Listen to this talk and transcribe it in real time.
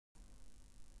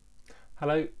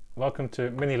Hello, welcome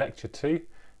to mini lecture 2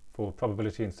 for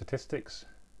probability and statistics.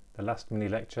 The last mini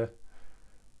lecture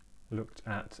looked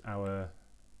at our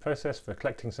process for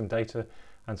collecting some data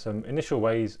and some initial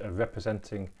ways of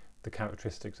representing the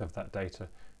characteristics of that data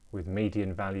with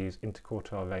median values,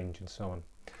 interquartile range and so on.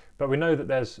 But we know that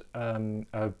there's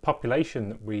a population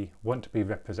that we want to be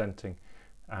representing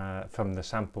from the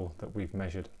sample that we've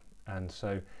measured, and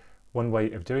so one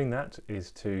way of doing that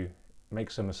is to make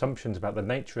some assumptions about the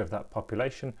nature of that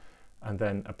population and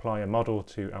then apply a model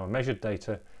to our measured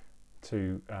data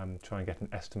to try and get an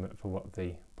estimate for what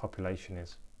the population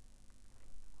is.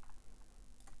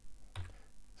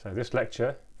 So this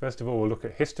lecture, first of all, we'll look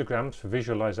at histograms for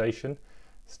visualisation,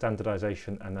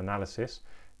 standardisation and analysis.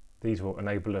 These will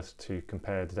enable us to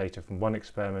compare the data from one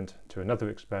experiment to another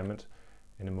experiment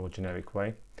in a more generic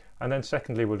way. And then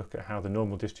secondly, we'll look at how the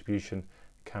normal distribution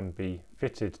can be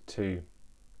fitted to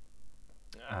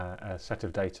a set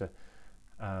of data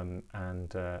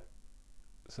and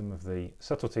some of the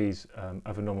subtleties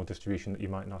of a normal distribution that you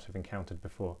might not have encountered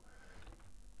before.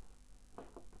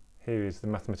 Here is the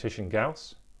mathematician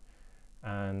Gauss,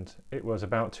 and it was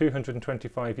about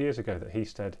 225 years ago that he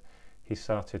said he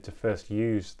started to first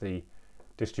use the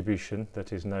distribution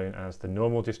that is known as the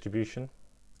normal distribution,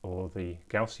 or the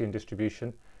Gaussian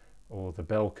distribution, or the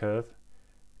bell curve.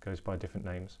 It goes by different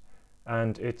names.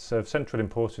 And it's of central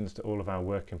importance to all of our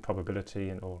work in probability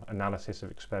and all analysis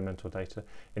of experimental data.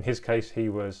 In his case, he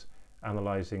was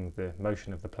analysing the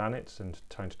motion of the planets and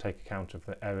trying to take account of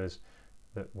the errors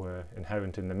that were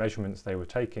inherent in the measurements they were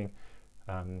taking,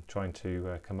 trying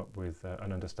to come up with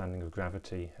an understanding of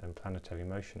gravity and planetary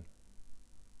motion.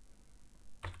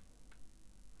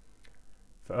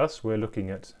 For us, we're looking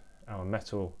at our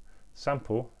metal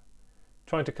sample,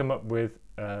 trying to come up with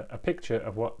a picture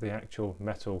of what the actual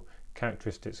metal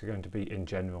characteristics are going to be in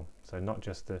general. So not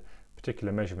just the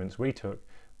particular measurements we took,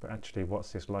 but actually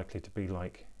what's this likely to be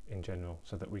like in general,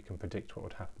 so that we can predict what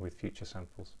would happen with future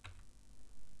samples.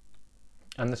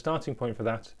 And the starting point for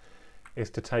that is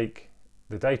to take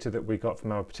the data that we got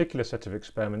from our particular set of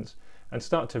experiments and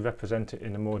start to represent it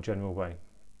in a more general way.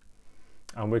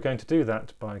 And we're going to do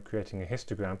that by creating a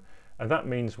histogram, and that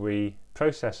means we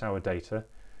process our data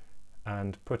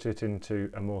and put it into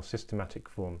a more systematic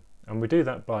form. And we do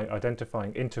that by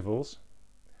identifying intervals,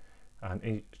 and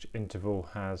each interval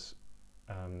has,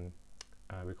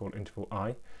 we call it interval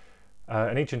I,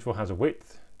 and each interval has a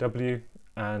width, W,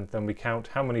 and then we count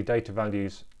how many data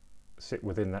values sit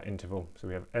within that interval. So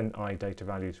we have Ni data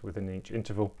values within each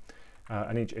interval,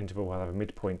 and each interval will have a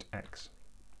midpoint X.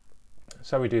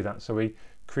 So we do that. So we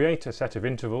create a set of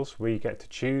intervals. We get to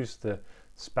choose the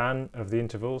span of the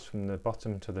intervals from the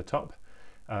bottom to the top.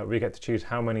 We get to choose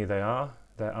how many there are.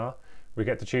 We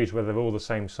get to choose whether they're all the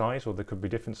same size or there could be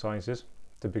different sizes.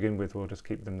 To begin with, we'll just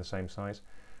keep them the same size.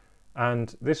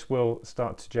 And this will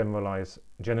start to generalize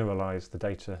the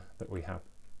data that we have.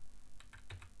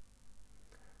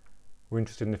 We're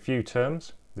interested in a few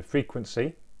terms. The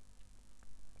frequency,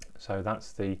 so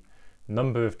that's the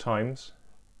number of times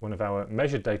one of our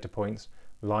measured data points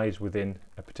lies within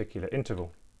a particular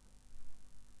interval.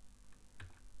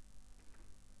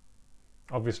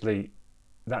 Obviously,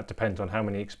 that depends on how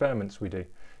many experiments we do.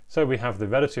 So we have the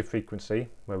relative frequency,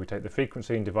 where we take the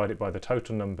frequency and divide it by the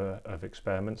total number of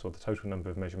experiments, or the total number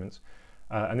of measurements,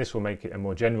 and this will make it a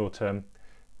more general term,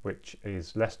 which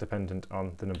is less dependent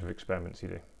on the number of experiments you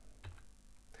do.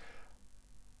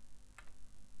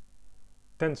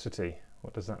 Density,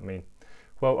 what does that mean?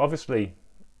 Well, obviously,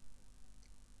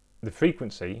 the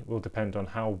frequency will depend on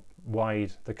how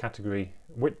wide the category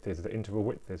width is, the interval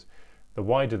width is. The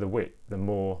wider the width, the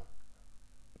more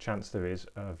chance there is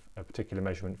of a particular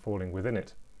measurement falling within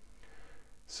it.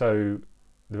 So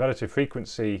the relative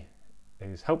frequency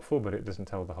is helpful, but it doesn't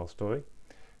tell the whole story.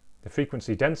 The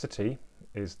frequency density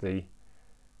is the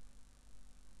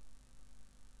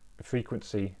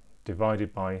frequency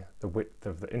divided by the width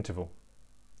of the interval.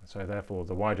 So therefore,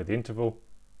 the wider the interval,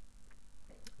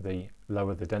 the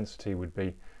lower the density would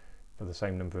be for the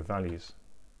same number of values.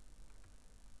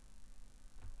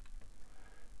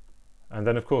 And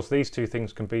then, of course, these two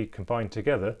things can be combined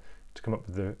together to come up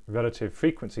with the relative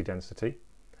frequency density.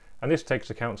 And this takes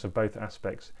account of both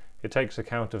aspects. It takes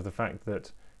account of the fact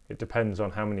that it depends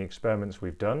on how many experiments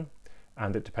we've done,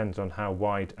 and it depends on how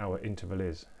wide our interval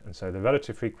is. And so the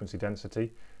relative frequency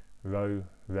density, rho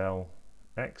rel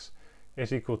x,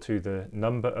 is equal to the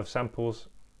number of samples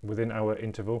within our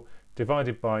interval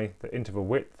divided by the interval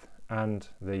width and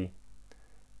the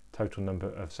total number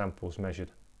of samples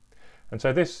measured. And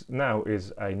so this now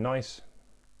is a nice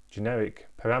generic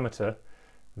parameter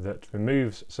that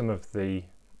removes some of the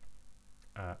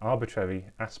arbitrary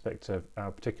aspect of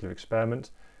our particular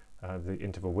experiment, the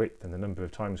interval width and the number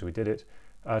of times we did it,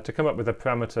 to come up with a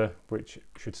parameter which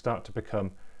should start to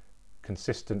become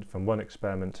consistent from one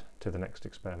experiment to the next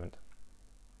experiment.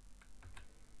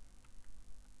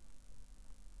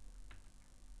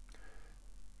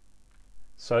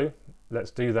 So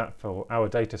let's do that for our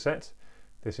data set.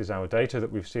 This is our data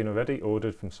that we've seen already,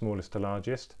 ordered from smallest to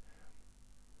largest.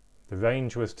 The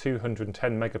range was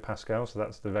 210 megapascals, so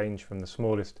that's the range from the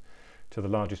smallest to the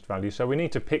largest value. So we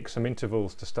need to pick some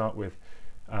intervals to start with,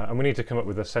 and we need to come up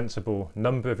with a sensible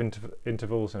number of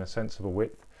intervals and a sensible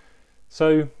width.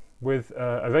 So with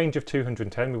a range of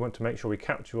 210, we want to make sure we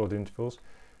capture all the intervals.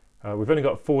 We've only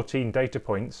got 14 data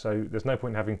points, so there's no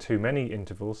point in having too many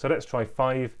intervals. So let's try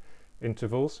 5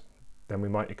 intervals. Then we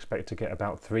might expect to get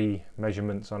about 3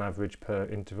 measurements on average per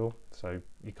interval, so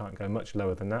you can't go much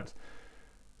lower than that.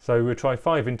 So we'll try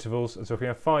 5 intervals, and so if we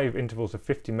have 5 intervals of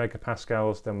 50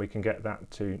 megapascals, then we can get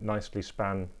that to nicely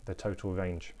span the total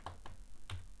range.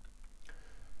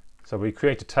 So we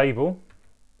create a table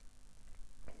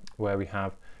where we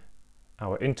have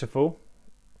our interval,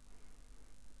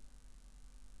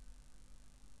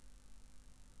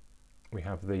 we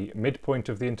have the midpoint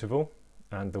of the interval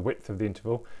and the width of the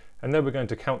interval, and then we're going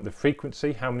to count the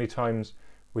frequency, how many times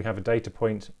we have a data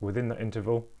point within that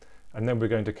interval, and then we're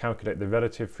going to calculate the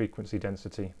relative frequency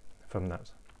density from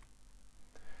that.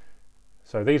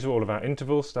 So these are all of our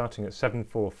intervals starting at 7,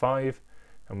 4, 5,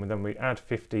 and then we add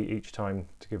 50 each time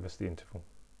to give us the interval.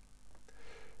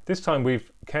 This time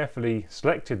we've carefully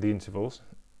selected the intervals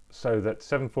so that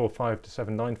 745 to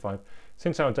 795,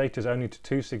 since our data is only to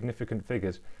 2 significant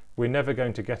figures, we're never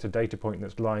going to get a data point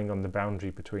that's lying on the boundary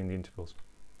between the intervals.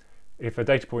 If a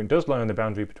data point does lie on the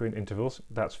boundary between intervals,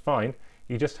 that's fine.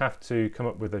 You just have to come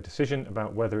up with a decision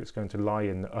about whether it's going to lie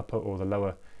in the upper or the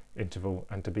lower interval,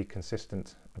 and to be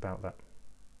consistent about that.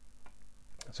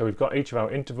 So we've got each of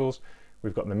our intervals,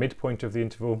 we've got the midpoint of the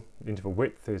interval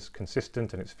width is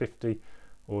consistent and it's 50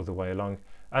 all the way along,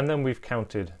 and then we've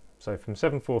counted. So from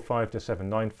 745 to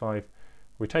 795,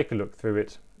 we take a look through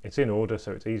it. It's in order,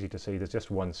 so it's easy to see. There's just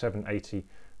one, 780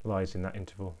 lies in that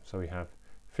interval. So we have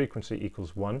frequency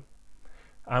equals 1.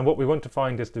 And what we want to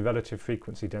find is the relative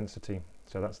frequency density.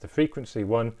 So that's the frequency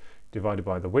 1 divided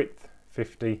by the width,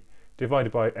 50,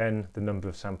 divided by n, the number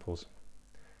of samples.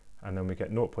 And then we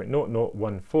get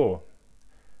 0.0014.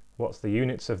 What's the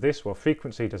units of this? Well,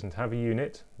 frequency doesn't have a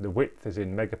unit. The width is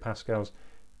in megapascals.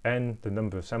 N, the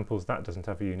number of samples, that doesn't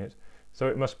have a unit. So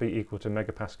it must be equal to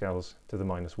megapascals to the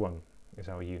 -1 is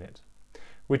our unit.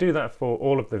 We do that for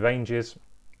all of the ranges,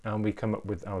 and we come up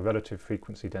with our relative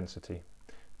frequency density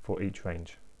for each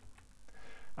range.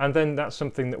 And then that's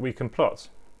something that we can plot.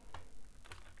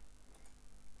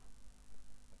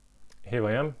 Here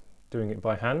I am doing it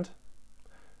by hand.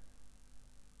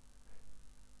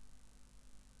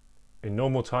 In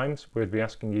normal times, we'd be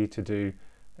asking you to do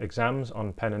exams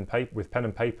on pen and paper, with pen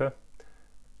and paper,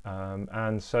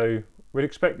 and so we'd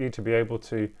expect you to be able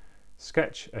to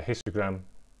sketch a histogram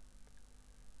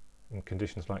in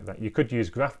conditions like that. You could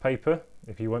use graph paper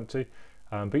if you want to,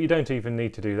 but you don't even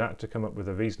need to do that to come up with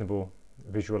a reasonable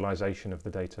visualization of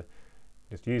the data.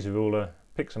 Just use a ruler,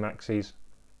 pick some axes,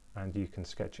 and you can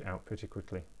sketch it out pretty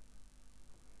quickly.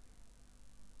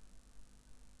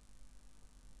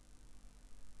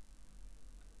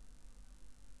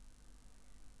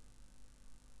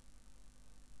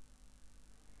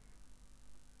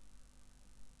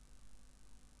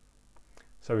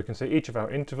 So we can see each of our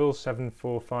intervals,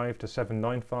 745 to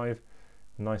 795,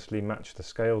 nicely match the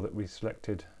scale that we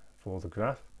selected for the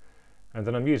graph. And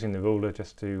then I'm using the ruler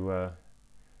just to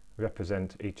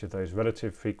represent each of those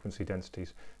relative frequency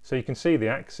densities. So you can see the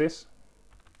axis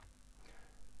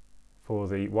for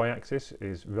the y-axis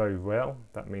is rho rel,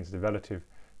 that means the relative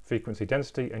frequency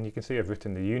density, and you can see I've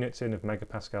written the units in of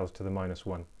megapascals to the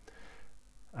 -1.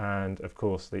 And of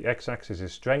course the x-axis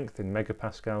is strength in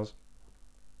megapascals.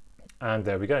 And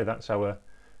there we go, that's our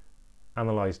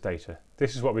analysed data.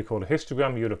 This is what we call a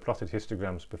histogram. You'll have plotted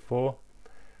histograms before.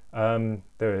 There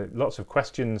are lots of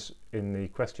questions in the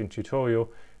question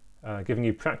tutorial giving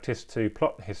you practice to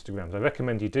plot histograms. I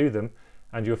recommend you do them,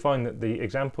 and you'll find that the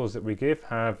examples that we give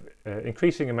have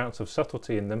increasing amounts of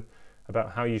subtlety in them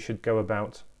about how you should go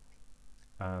about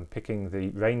picking the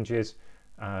ranges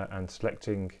and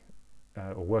selecting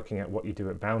or working out what you do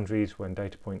at boundaries when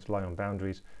data points lie on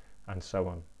boundaries, and so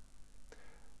on.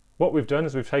 What we've done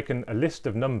is we've taken a list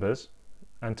of numbers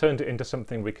and turned it into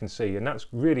something we can see, and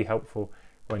that's really helpful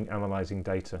when analysing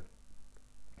data.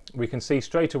 We can see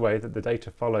straight away that the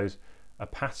data follows a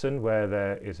pattern where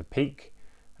there is a peak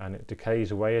and it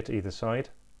decays away at either side,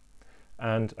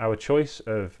 and our choice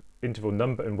of interval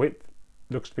number and width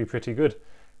looks to be pretty good.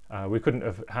 We couldn't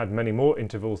have had many more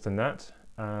intervals than that,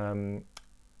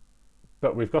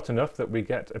 but we've got enough that we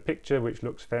get a picture which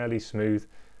looks fairly smooth,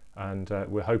 and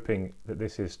we're hoping that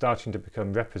this is starting to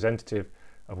become representative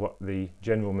of what the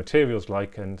general material's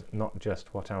like and not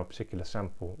just what our particular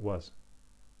sample was.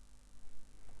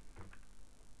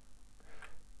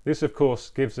 This of course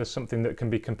gives us something that can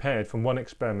be compared from one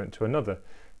experiment to another.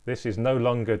 This is no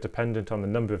longer dependent on the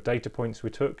number of data points we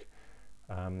took,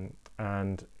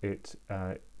 and it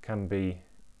can be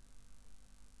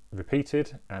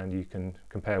repeated, and you can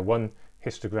compare one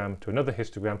histogram to another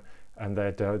histogram, and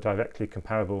they're directly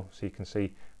comparable, so you can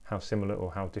see how similar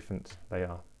or how different they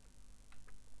are.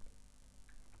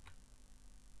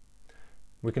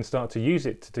 We can start to use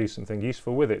it to do something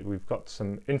useful with it. We've got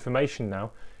some information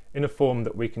now in a form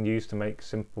that we can use to make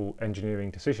simple engineering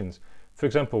decisions. For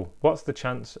example, what's the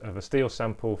chance of a steel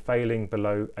sample failing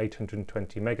below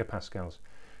 820 megapascals?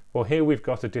 Well, here we've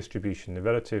got a distribution, a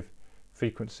relative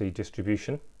frequency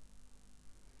distribution.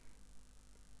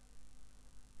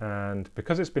 And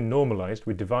because it's been normalized,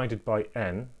 we divided by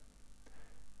n.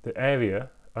 The area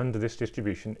under this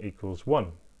distribution equals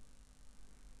 1.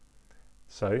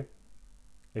 So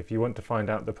if you want to find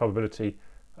out the probability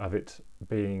of it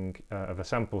being of a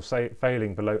sample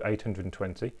failing below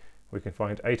 820, we can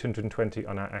find 820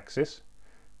 on our axis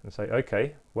and say,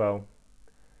 okay, well,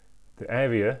 the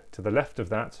area to the left of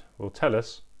that will tell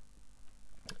us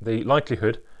the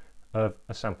likelihood of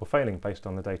a sample failing based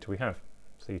on the data we have.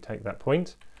 So you take that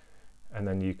point and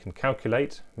then you can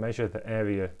calculate, measure the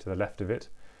area to the left of it,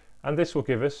 and this will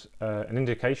give us an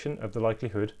indication of the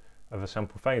likelihood of a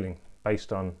sample failing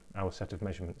based on our set of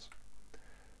measurements.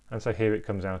 And so here it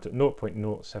comes out at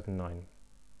 0.079.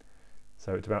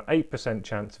 So it's about 8%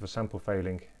 chance of a sample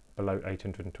failing below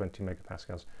 820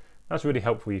 megapascals. That's really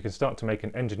helpful. You can start to make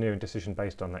an engineering decision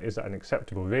based on that. Is that an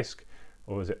acceptable risk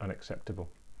or is it unacceptable?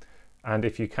 And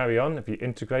if you carry on, if you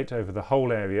integrate over the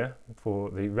whole area for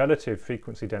the relative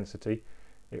frequency density,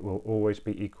 it will always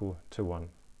be equal to 1.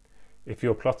 If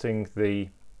you're plotting the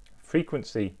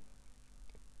frequency,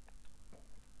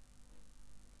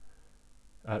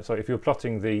 if you're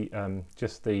plotting the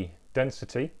just the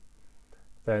density,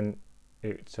 then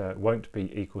it won't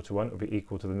be equal to 1. It will be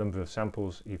equal to the number of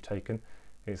samples you've taken.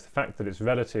 It's the fact that it's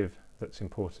relative that's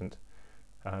important.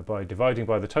 By dividing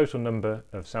by the total number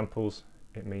of samples,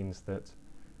 it means that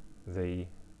the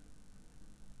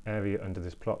area under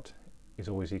this plot is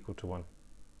always equal to 1.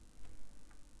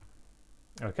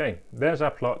 Okay, there's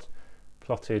our plot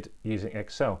plotted using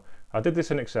Excel. I did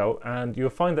this in Excel, and you'll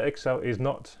find that Excel is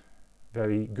not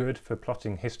very good for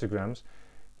plotting histograms.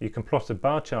 You can plot a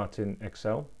bar chart in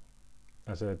Excel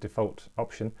as a default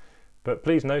option, but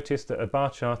please notice that a bar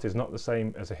chart is not the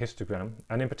same as a histogram,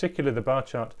 and in particular the bar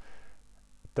chart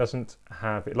doesn't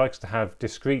have, it likes to have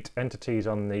discrete entities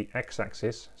on the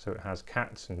x-axis, so it has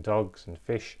cats and dogs and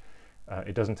fish.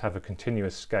 It doesn't have a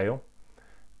continuous scale,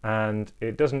 and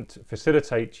it doesn't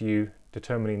facilitate you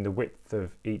determining the width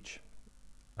of each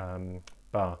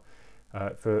bar.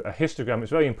 For a histogram,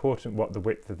 it's very important what the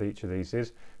width of each of these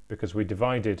is, because we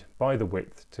divided by the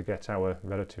width to get our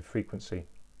relative frequency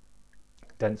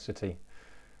density.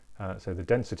 So the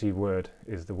density word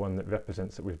is the one that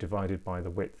represents that we've divided by the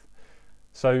width.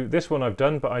 So this one I've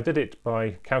done, but I did it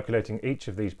by calculating each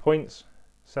of these points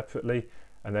separately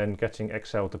and then getting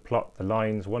Excel to plot the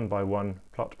lines one by one,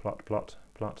 plot, plot, plot,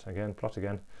 plot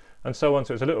again, and so on.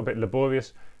 So it's a little bit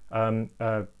laborious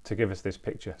to give us this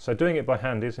picture. So doing it by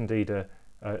hand is indeed a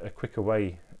quicker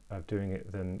way of doing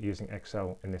it than using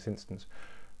Excel in this instance.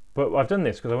 But I've done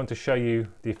this because I want to show you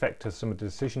the effect of some of the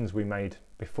decisions we made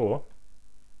before.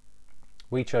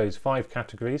 We chose 5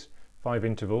 categories, 5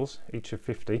 intervals, each of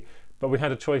 50, but we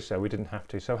had a choice there, we didn't have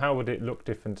to. So how would it look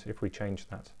different if we changed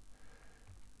that?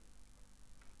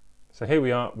 So here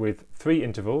we are with 3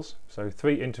 intervals, so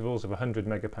 3 intervals of 100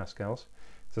 megapascals.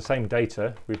 It's the same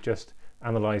data, we've just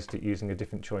analysed it using a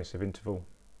different choice of interval.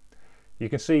 You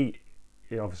can see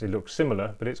it obviously looks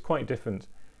similar, but it's quite different.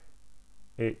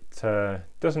 It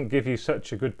doesn't give you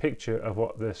such a good picture of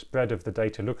what the spread of the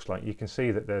data looks like. You can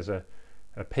see that there's a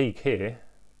peak here,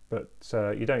 but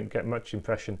you don't get much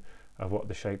impression of what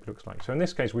the shape looks like. So in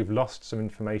this case we've lost some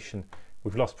information.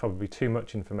 We've lost probably too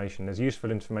much information. There's useful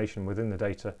information within the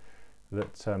data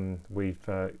that we've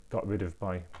got rid of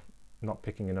by not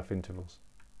picking enough intervals.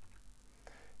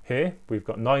 Here we've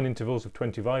got 9 intervals of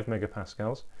 25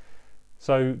 megapascals.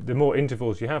 So the more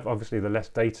intervals you have, obviously the less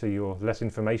data, less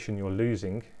information you're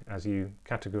losing as you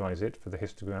categorize it for the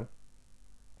histogram.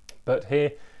 But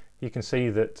here you can see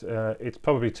that it's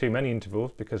probably too many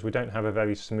intervals because we don't have a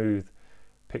very smooth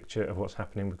picture of what's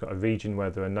happening. We've got a region where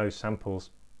there are no samples.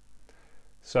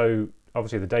 So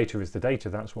obviously the data is the data,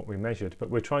 that's what we measured, but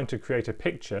we're trying to create a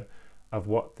picture of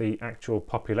what the actual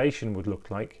population would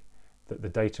look like that the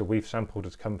data we've sampled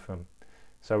has come from.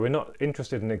 So we're not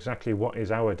interested in exactly what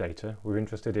is our data, we're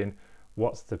interested in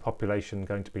what's the population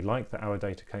going to be like that our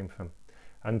data came from.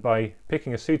 And by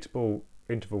picking a suitable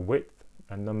interval width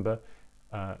and number,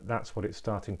 that's what it's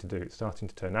starting to do. It's starting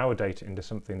to turn our data into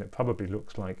something that probably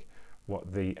looks like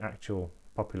what the actual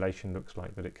population looks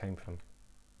like that it came from.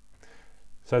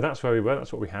 So that's where we were,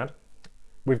 that's what we had.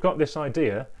 We've got this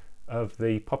idea of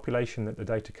the population that the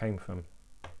data came from.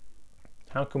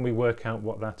 How can we work out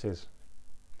what that is?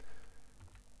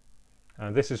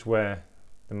 And this is where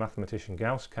the mathematician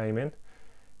Gauss came in.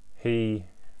 He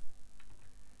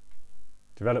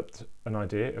developed an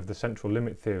idea of the central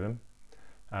limit theorem.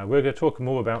 We're going to talk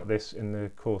more about this in the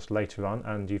course later on,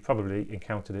 and you've probably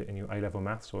encountered it in your A-level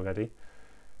maths already.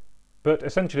 But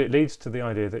essentially it leads to the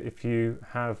idea that if you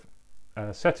have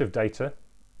a set of data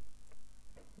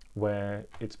where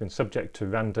it's been subject to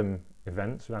random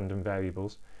events, random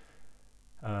variables,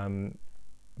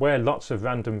 where lots of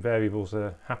random variables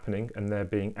are happening and they're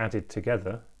being added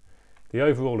together, the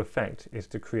overall effect is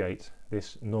to create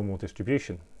this normal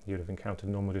distribution. You'd have encountered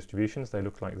normal distributions, they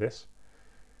look like this.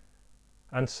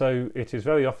 And so it is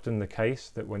very often the case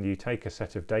that when you take a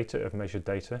set of data, of measured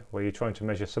data, where you're trying to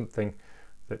measure something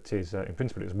that is, in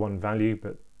principle, it's one value,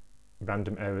 but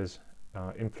random errors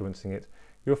are influencing it,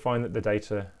 you'll find that the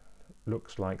data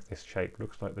looks like this shape,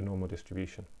 looks like the normal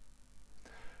distribution.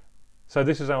 So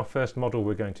this is our first model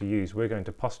we're going to use. We're going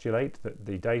to postulate that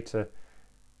the data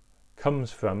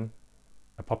comes from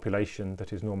a population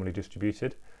that is normally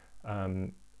distributed,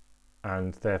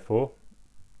 and therefore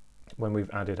when we've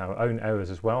added our own errors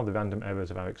as well, the random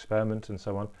errors of our experiment and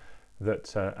so on,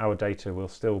 that our data will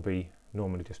still be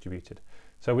normally distributed.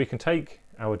 So we can take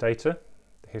our data,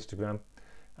 the histogram,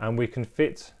 and we can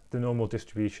fit the normal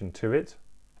distribution to it,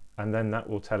 and then that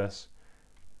will tell us,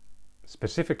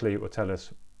 specifically it will tell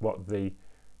us what the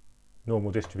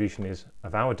normal distribution is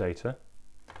of our data,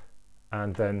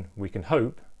 and then we can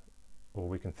hope, or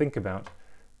we can think about,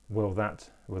 will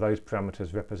those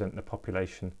parameters represent the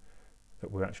population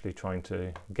that we're actually trying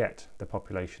to get, the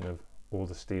population of all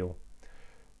the steel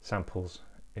samples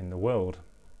in the world.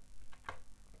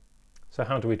 So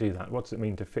how do we do that? What does it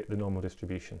mean to fit the normal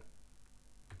distribution?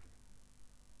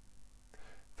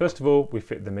 First of all, we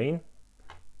fit the mean.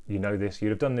 You know this, you'd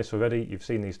have done this already, you've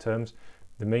seen these terms,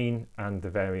 the mean and the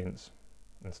variance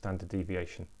and standard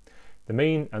deviation. The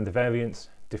mean and the variance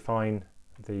define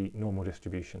the normal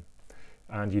distribution.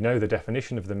 And you know the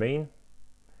definition of the mean.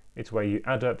 It's where you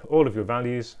add up all of your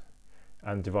values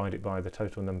and divide it by the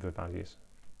total number of values.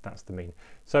 That's the mean.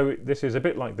 So this is a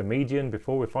bit like the median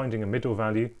before. We're finding a middle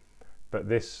value, but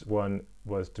this one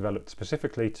was developed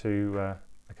specifically to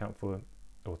account for,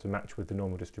 or to match with the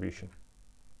normal distribution.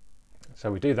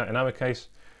 So we do that in our case,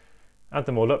 add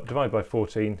them all up, divide by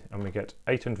 14, and we get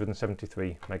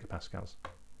 873 megapascals.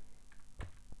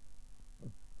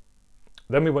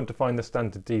 Then we want to find the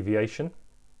standard deviation.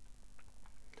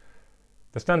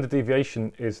 The standard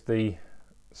deviation is the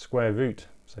square root,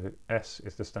 so S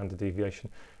is the standard deviation,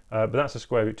 but that's a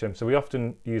square root term. So we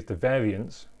often use the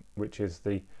variance, which is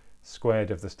the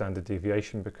squared of the standard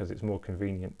deviation, because it's more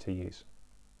convenient to use.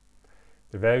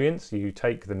 The variance, you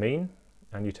take the mean,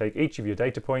 and you take each of your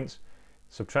data points,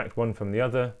 subtract one from the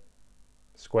other,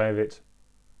 square it,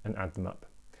 and add them up.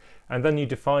 And then you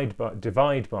divide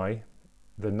by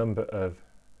the number of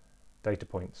data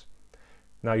points.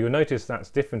 Now you'll notice that's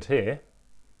different here.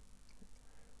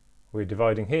 We're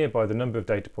dividing here by the number of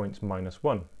data points minus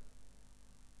 1.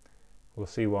 We'll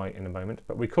see why in a moment,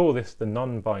 but we call this the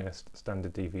non-biased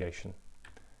standard deviation.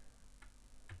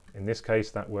 In this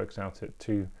case, that works out at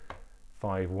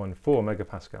 2514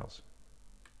 megapascals.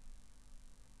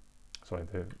 Sorry,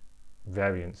 the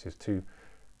variance is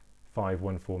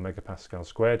 2514 megapascals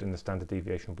squared, and the standard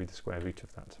deviation will be the square root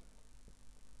of that,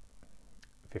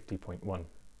 50.1.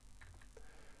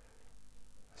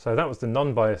 So that was the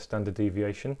non-biased standard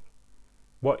deviation.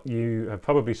 What you have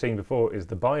probably seen before is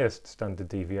the biased standard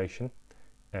deviation,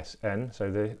 Sn. So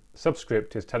the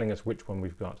subscript is telling us which one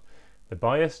we've got. The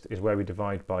biased is where we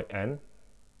divide by n,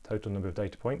 total number of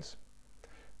data points.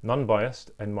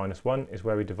 Non-biased, n-1, is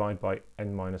where we divide by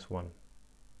n-1.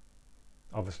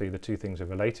 Obviously the two things are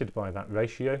related by that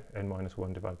ratio,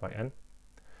 n-1 divided by n.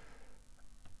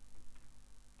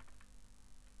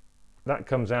 That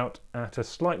comes out at a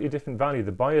slightly different value.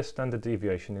 The biased standard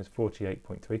deviation is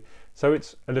 48.3, so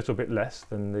it's a little bit less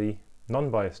than the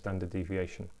non-biased standard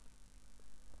deviation.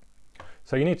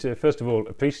 So you need to first of all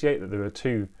appreciate that there are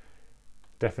two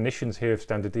definitions here of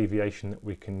standard deviation that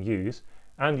we can use,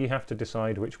 and you have to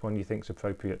decide which one you think is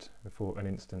appropriate for an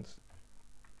instance.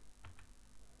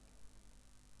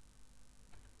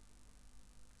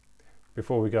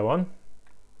 Before we go on,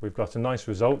 we've got a nice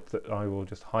result that I will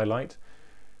just highlight.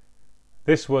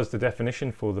 This was the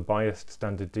definition for the biased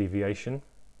standard deviation,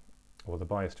 or the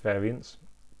biased variance.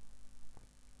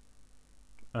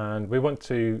 And we want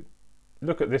to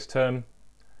look at this term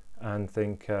and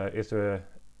think, is there a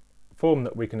form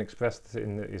that we can express this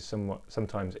in that is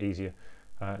sometimes easier?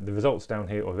 The result's down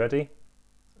here already,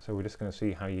 so we're just going to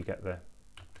see how you get there.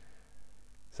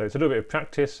 So it's a little bit of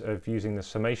practice of using the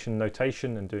summation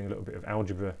notation and doing a little bit of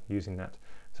algebra using that.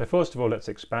 So first of all, let's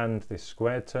expand this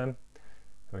squared term.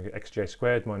 So we get xj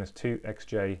squared minus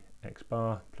 2xj x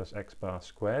bar plus x bar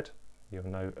squared. You'll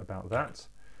know about that.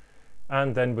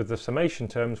 And then with the summation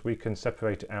terms, we can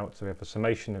separate it out. So we have a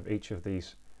summation of each of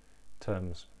these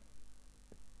terms.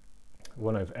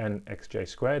 1 over n xj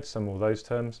squared, sum all those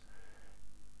terms.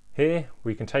 Here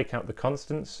we can take out the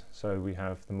constants, so we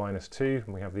have the minus 2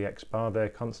 and we have the x bar there,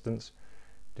 constants,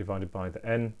 divided by the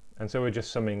n, and so we're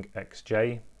just summing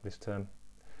xj, this term.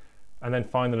 And then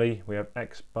finally we have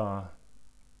x bar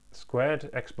squared.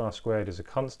 X bar squared is a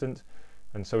constant,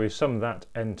 and so we sum that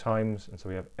n times, and so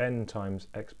we have n times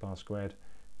x bar squared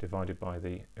divided by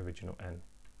the original n.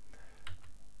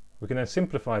 We can then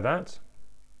simplify that.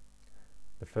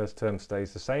 The first term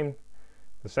stays the same.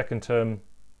 The second term,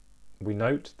 we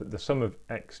note that the sum of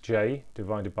xj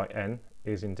divided by n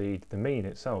is indeed the mean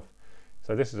itself.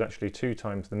 So this is actually 2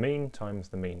 times the mean times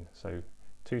the mean. So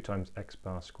 2 times x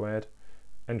bar squared,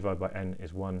 n divided by n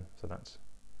is 1, so that's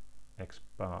x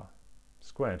bar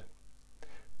squared.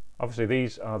 Obviously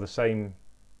these are the same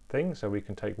thing, so we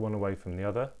can take one away from the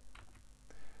other,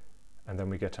 and then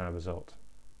we get our result.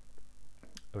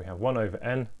 We have 1 over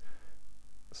n,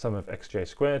 sum of xj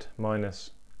squared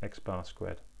minus x bar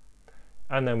squared.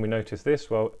 And then we notice this,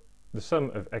 well, the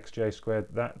sum of xj squared,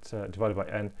 that divided by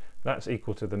n, that's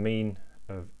equal to the mean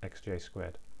of xj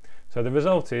squared. So the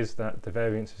result is that the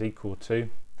variance is equal to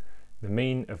the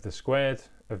mean of the squared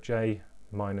of j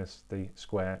minus the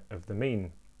square of the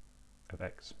mean of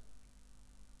x.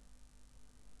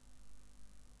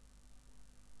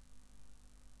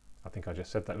 I think I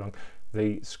just said that wrong.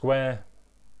 The square,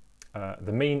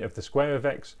 the mean of the square of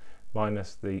x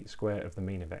minus the square of the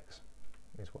mean of x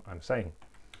is what I'm saying.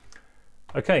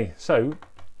 Okay, so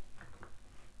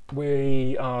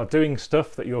we are doing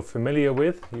stuff that you're familiar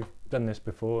with. You've done this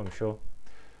before, I'm sure.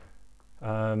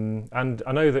 And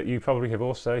I know that you probably have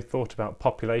also thought about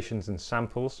populations and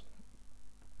samples.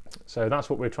 So that's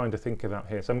what we're trying to think about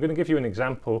here. So I'm going to give you an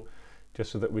example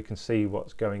just so that we can see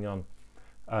what's going on.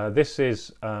 This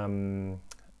is a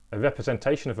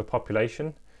representation of a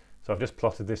population. So I've just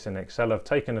plotted this in Excel. I've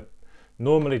taken a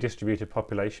normally distributed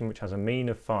population which has a mean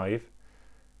of 5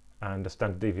 and a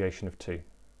standard deviation of 2.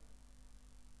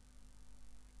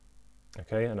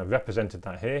 Okay, and I've represented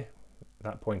that here.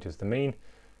 That point is the mean,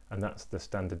 and that's the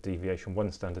standard deviation,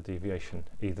 one standard deviation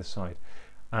either side.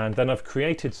 And then I've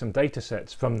created some data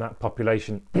sets from that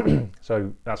population.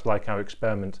 So that's like our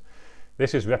experiment.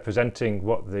 This is representing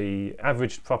what the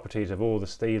average properties of all the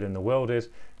steel in the world is,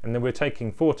 and then we're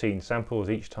taking 14 samples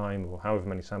each time, or however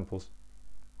many samples,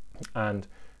 and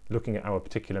looking at our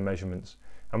particular measurements.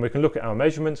 And we can look at our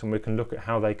measurements and we can look at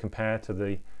how they compare to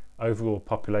the overall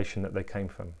population that they came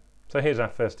from. So here's our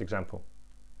first example.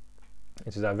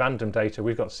 This is our random data.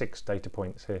 We've got 6 data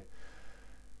points here.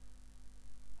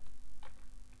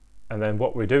 And then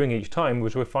what we're doing each time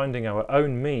was we're finding our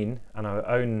own mean and our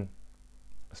own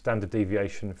standard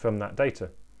deviation from that data.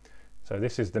 So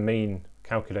this is the mean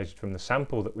calculated from the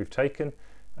sample that we've taken,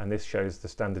 and this shows the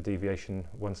standard deviation,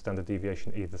 one standard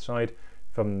deviation either side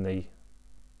from the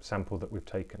sample that we've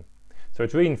taken. So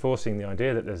it's reinforcing the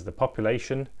idea that there's the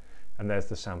population and there's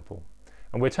the sample.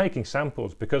 And we're taking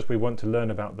samples because we want to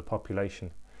learn about the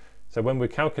population. So when we're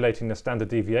calculating the standard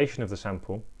deviation of the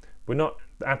sample, we're not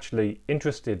actually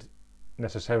interested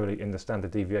necessarily in the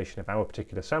standard deviation of our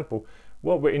particular sample.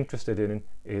 What we're interested in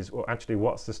is, well, actually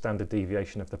what's the standard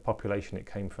deviation of the population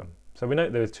it came from. So we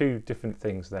note there are 2 different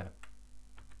things there.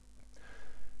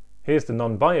 Here's the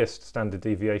non-biased standard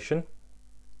deviation.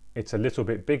 It's a little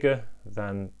bit bigger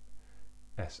than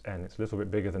Sn. It's a little bit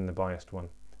bigger than the biased one.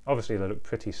 Obviously they look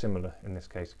pretty similar in this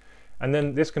case. And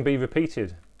then this can be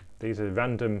repeated. These are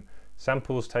random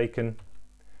samples taken,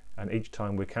 and each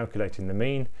time we're calculating the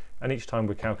mean, and each time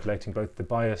we're calculating both the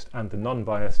biased and the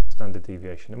non-biased standard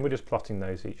deviation, and we're just plotting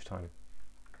those each time.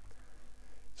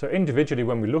 So individually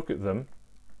when we look at them,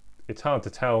 it's hard to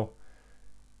tell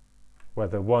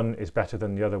whether one is better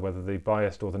than the other, whether the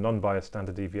biased or the non-biased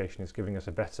standard deviation is giving us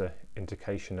a better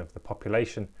indication of the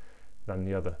population than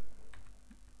the other.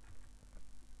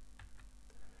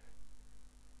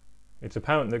 It's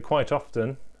apparent that quite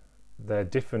often they're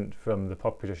different from the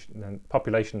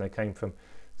population they came from.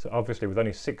 So obviously with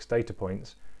only 6 data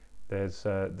points, there's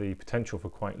the potential for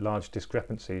quite large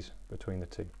discrepancies between the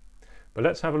two. But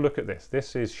let's have a look at this.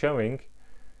 This is showing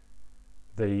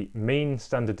the mean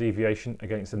standard deviation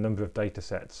against the number of data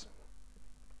sets.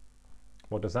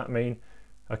 What does that mean?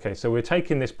 Okay, so we're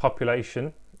taking this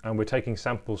population and we're taking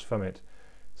samples from it.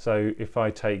 So if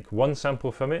I take one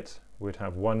sample from it, we'd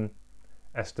have one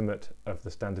estimate of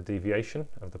the standard deviation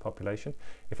of the population.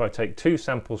 If I take 2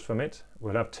 samples from it,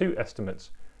 we'll have 2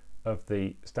 estimates of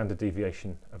the standard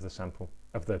deviation of the sample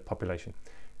of the population,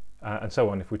 and so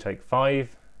on. If we take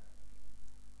 5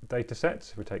 data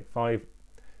sets, if we take 5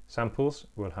 samples,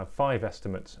 we'll have 5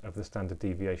 estimates of the standard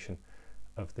deviation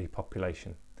of the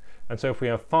population. And so if we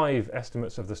have 5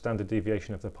 estimates of the standard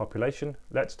deviation of the population,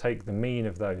 let's take the mean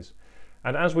of those.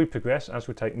 And as we progress, as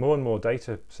we take more and more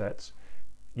data sets,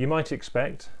 you might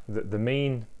expect that the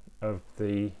mean of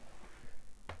the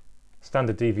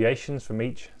standard deviations from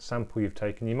each sample you've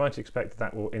taken, you might expect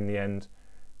that will in the end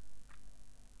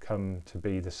come to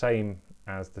be the same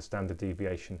as the standard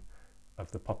deviation of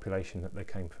the population that they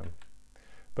came from.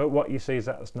 But what you see is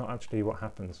that's not actually what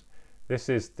happens. This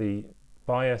is the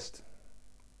biased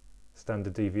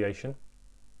standard deviation,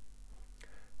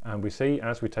 and we see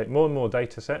as we take more and more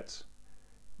data sets,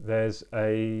 there's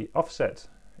a offset.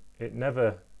 It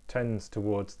never tends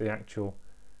towards the actual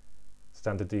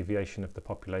standard deviation of the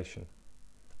population.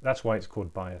 That's why it's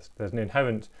called biased. There's an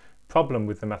inherent problem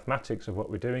with the mathematics of what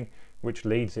we're doing, which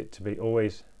leads it to be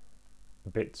always a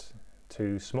bit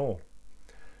too small.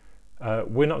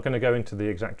 We're not going to go into the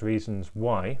exact reasons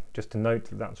why, just to note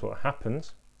that that's what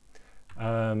happens.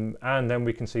 And then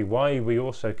we can see why we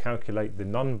also calculate the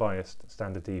non-biased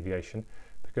standard deviation,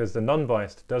 because the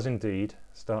non-biased does indeed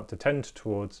start to tend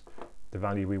towards the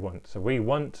value we want. So we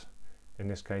want, in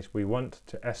this case, we want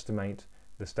to estimate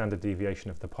the standard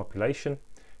deviation of the population,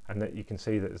 and that you can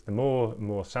see that as the more and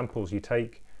more samples you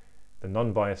take, the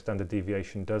non-biased standard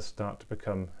deviation does start to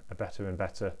become a better and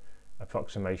better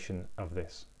approximation of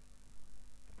this.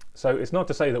 So it's not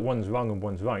to say that one's wrong and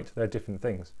one's right, they're different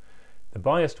things. The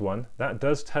biased one, that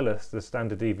does tell us the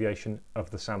standard deviation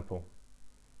of the sample.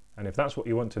 And if that's what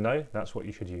you want to know, that's what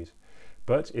you should use.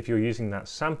 But if you're using that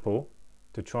sample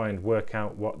to try and work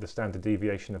out what the standard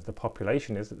deviation of the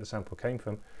population is that the sample came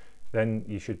from, then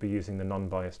you should be using the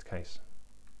non-biased case.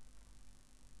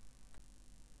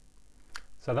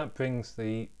 So that brings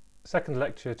the second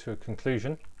lecture to a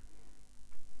conclusion.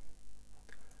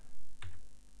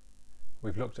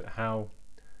 We've looked at how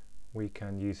we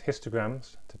can use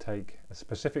histograms to take a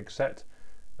specific set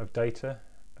of data,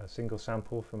 a single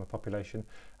sample from a population,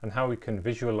 and how we can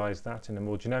visualize that in a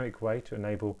more generic way to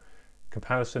enable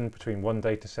comparison between one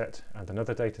data set and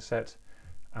another data set,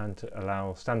 and to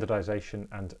allow standardization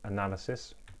and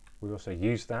analysis. We also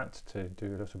use that to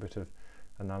do a little bit of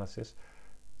analysis.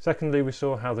 Secondly, we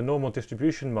saw how the normal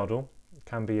distribution model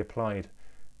can be applied.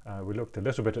 We looked a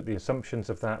little bit at the assumptions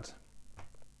of that,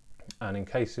 and in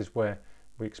cases where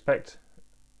we expect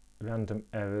random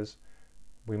errors,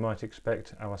 we might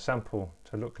expect our sample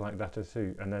to look like that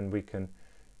too, and then we can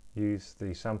use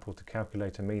the sample to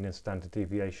calculate a mean and standard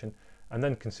deviation, and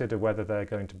then consider whether they're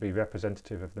going to be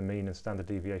representative of the mean and standard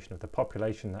deviation of the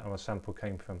population that our sample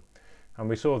came from. And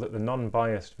we saw that the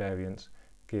non-biased variance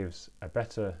gives a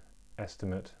better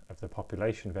estimate of the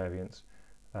population variance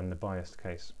than the biased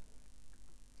case.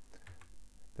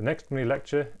 The next mini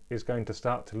lecture is going to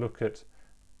start to look at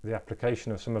the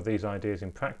application of some of these ideas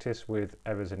in practice with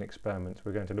errors in experiments.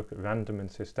 We're going to look at random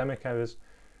and systemic errors,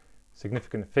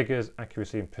 significant figures,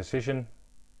 accuracy and precision,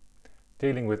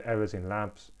 dealing with errors in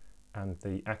labs, and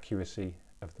the accuracy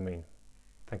of the mean.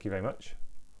 Thank you very much.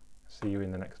 See you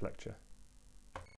in the next lecture.